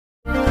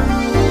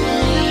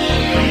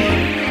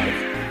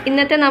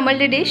ഇന്നത്തെ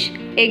നമ്മളുടെ dish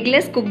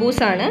eggless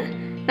കുബൂസ് ആണ്.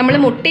 നമ്മൾ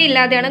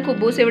മുട്ടയില്ലാതെയാണ്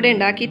കുബൂസ് ഇവിടെ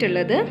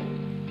ഉണ്ടാക്കിയിട്ടുള്ളത്.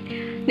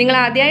 നിങ്ങൾ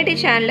ആദ്യമായിട്ട് ഈ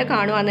channel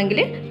കാണുവാണെങ്കിൽ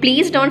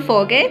please don't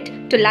forget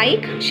to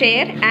like,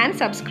 share and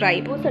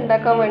subscribe. കുബൂസ്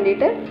ഉണ്ടാക്കാൻ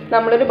വേണ്ടിയിട്ട്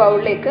നമ്മളൊരു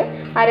ബൗളിലേക്ക്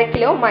 1/2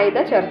 കിലോ മൈദ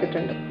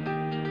ചേർത്തിട്ടുണ്ട്.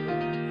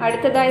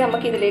 അടുത്തതായി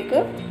നമുക്കിതിലേക്ക്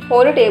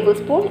 1 ടേബിൾ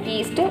സ്പൂൺ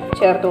ഈസ്റ്റ്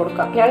ചേർത്ത്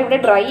കൊടുക്കാം. ഞാനിവിടെ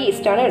ഡ്രൈ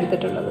ഈസ്റ്റാണ്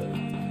എടുത്തിട്ടുള്ളത്.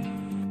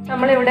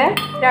 നമ്മളിവിടെ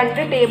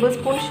 2 ടേബിൾ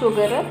സ്പൂൺ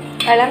ഷുഗർ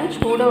ഇളം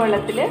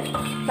ചൂടുവെള്ളത്തിൽ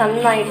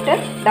നന്നായിട്ട്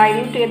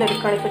ഡൈല്യൂട്ട്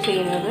ചെയ്തെടുക്കുകയാണ് ഇപ്പോൾ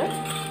ചെയ്യുന്നത്.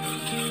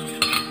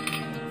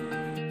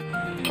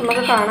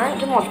 നമുക്ക് കാണാം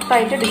ഇത്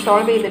മൊത്തമായിട്ട്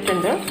ഡിസോൾവ്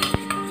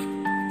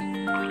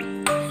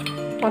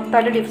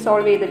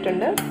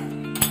ചെയ്തിട്ടുണ്ട്.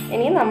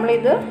 ഇനി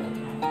നമ്മളിത്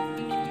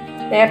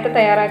നേരത്തെ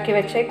തയ്യാറാക്കി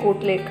വെച്ച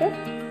കൂട്ടിലേക്ക്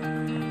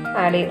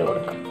ആഡ് ചെയ്ത്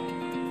കൊടുക്കാം.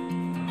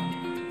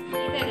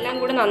 ഇതെല്ലാം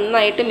കൂടി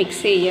നന്നായിട്ട്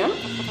മിക്സ് ചെയ്യാം.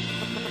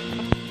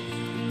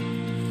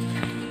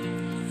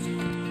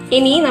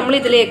 ഇനി നമ്മൾ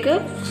ഇതിലേക്ക്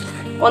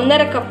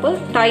 1.5 കപ്പ്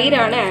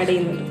തൈരാണ് ആഡ്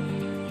ചെയ്യുന്നത്.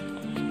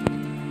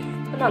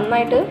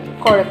 നന്നായിട്ട്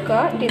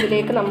കുഴക്കുക.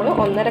 ഇതിലേക്ക് നമ്മൾ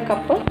 1.5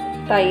 കപ്പ്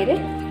തൈര്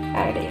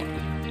ആഡ് ചെയ്യാം.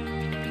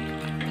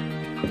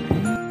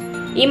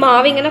 ഈ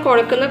മാവ് ഇങ്ങനെ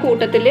കുഴക്കുന്ന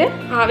കൂട്ടത്തിൽ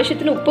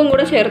ആവശ്യത്തിന് ഉപ്പും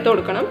കൂടെ ചേർത്ത്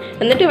കൊടുക്കണം.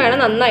 എന്നിട്ട് വേണം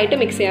നന്നായിട്ട്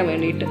മിക്സ് ചെയ്യാൻ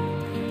വേണ്ടിയിട്ട്.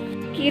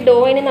 ഈ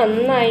ഡോയിന്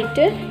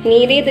നന്നായിട്ട്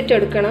നീര് ചെയ്തിട്ട്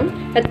എടുക്കണം.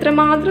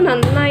 എത്രമാത്രം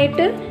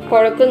നന്നായിട്ട്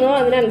കുഴക്കുന്നോ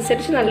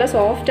അതിനനുസരിച്ച് നല്ല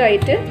സോഫ്റ്റ്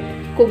ആയിട്ട്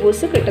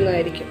കുബൂസ്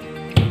കിട്ടുന്നതായിരിക്കും.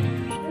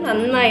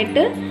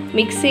 നന്നായിട്ട്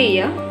മിക്സ്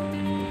ചെയ്യുക.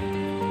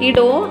 ഈ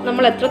ഡോ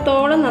നമ്മൾ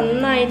എത്രത്തോളം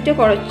നന്നായിട്ട്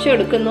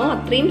കുഴച്ചെടുക്കുന്നോ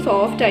അത്രയും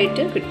സോഫ്റ്റ്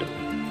ആയിട്ട് കിട്ടും.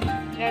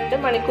 2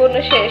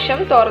 മണിക്കൂറിന് ശേഷം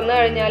തുറന്നു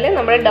കഴിഞ്ഞാൽ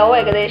നമ്മുടെ ഡോ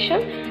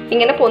ഏകദേശം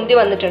ഇങ്ങനെ പൊന്തി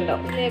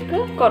വന്നിട്ടുണ്ടാവും. ഇതിലേക്ക്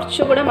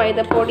കുറച്ചുകൂടെ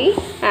മൈദപ്പൊടി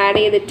ആഡ്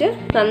ചെയ്തിട്ട്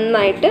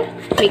നന്നായിട്ട്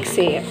മിക്സ്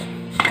ചെയ്യാം.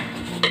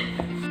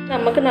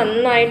 നമുക്ക്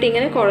നന്നായിട്ട്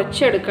ഇങ്ങനെ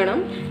കുഴച്ചെടുക്കണം.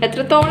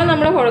 എത്രത്തോളം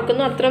നമ്മൾ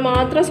കുഴക്കുന്നോ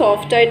അത്രമാത്രം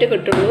സോഫ്റ്റ് ആയിട്ട്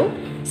കിട്ടുള്ളൂ.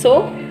 സോ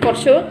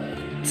കുറച്ച്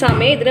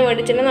സമയം ഇതിന്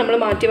വേണ്ടി തന്നെ നമ്മൾ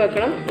മാറ്റി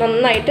വെക്കണം.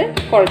 നന്നായിട്ട്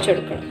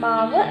കുഴച്ചെടുക്കണം.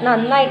 മാവ്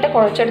നന്നായിട്ട്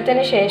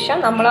കുഴച്ചെടുത്തതിന് ശേഷം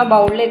നമ്മൾ ആ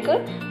ബൗളിലേക്ക്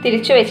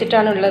തിരിച്ചു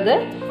വെച്ചിട്ടാണുള്ളത്.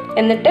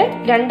 എന്നിട്ട്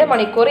 2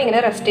 മണിക്കൂർ ഇങ്ങനെ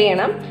റെസ്റ്റ്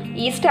ചെയ്യണം.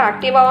 ഈസ്റ്റ്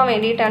ആക്റ്റീവ് ആവാൻ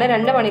വേണ്ടിയിട്ടാണ്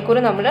 2 മണിക്കൂർ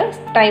നമ്മൾ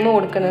ടൈം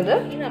കൊടുക്കുന്നത്.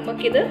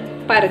 നമുക്കിത്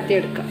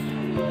പരത്തിയെടുക്കാം.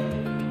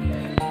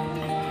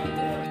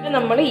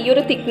 നമ്മൾ ഈ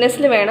ഒരു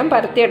തിക്നെസ്സിൽ വേണം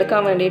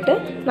പരത്തിയെടുക്കാൻ വേണ്ടിയിട്ട്.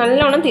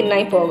 നല്ലോണം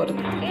തിന്നായി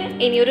പോകരുത്.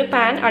 ഇനി ഒരു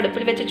പാൻ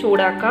അടുപ്പിൽ വെച്ച്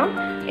ചൂടാക്കാം.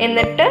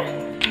 എന്നിട്ട്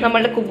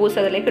നമ്മളുടെ കുബൂസ്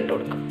അതിലേക്ക് ഇട്ട്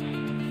കൊടുക്കാം.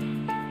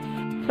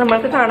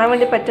 നമ്മൾക്ക് കാണാൻ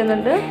വേണ്ടി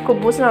പറ്റുന്നുണ്ട്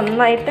കുബൂസ്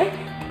നന്നായിട്ട്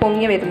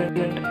പൊങ്ങി വരുന്നുണ്ട്.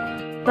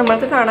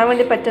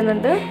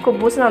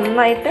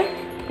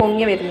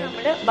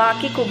 നമ്മൾ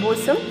ബാക്കി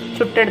കുബൂസും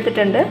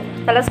ചുട്ടെടുത്തിട്ടുണ്ട്.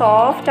 നല്ല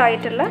സോഫ്റ്റ്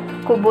ആയിട്ടുള്ള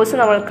കുബൂസ്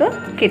നമ്മൾക്ക്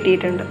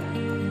കിട്ടിയിട്ടുണ്ട്.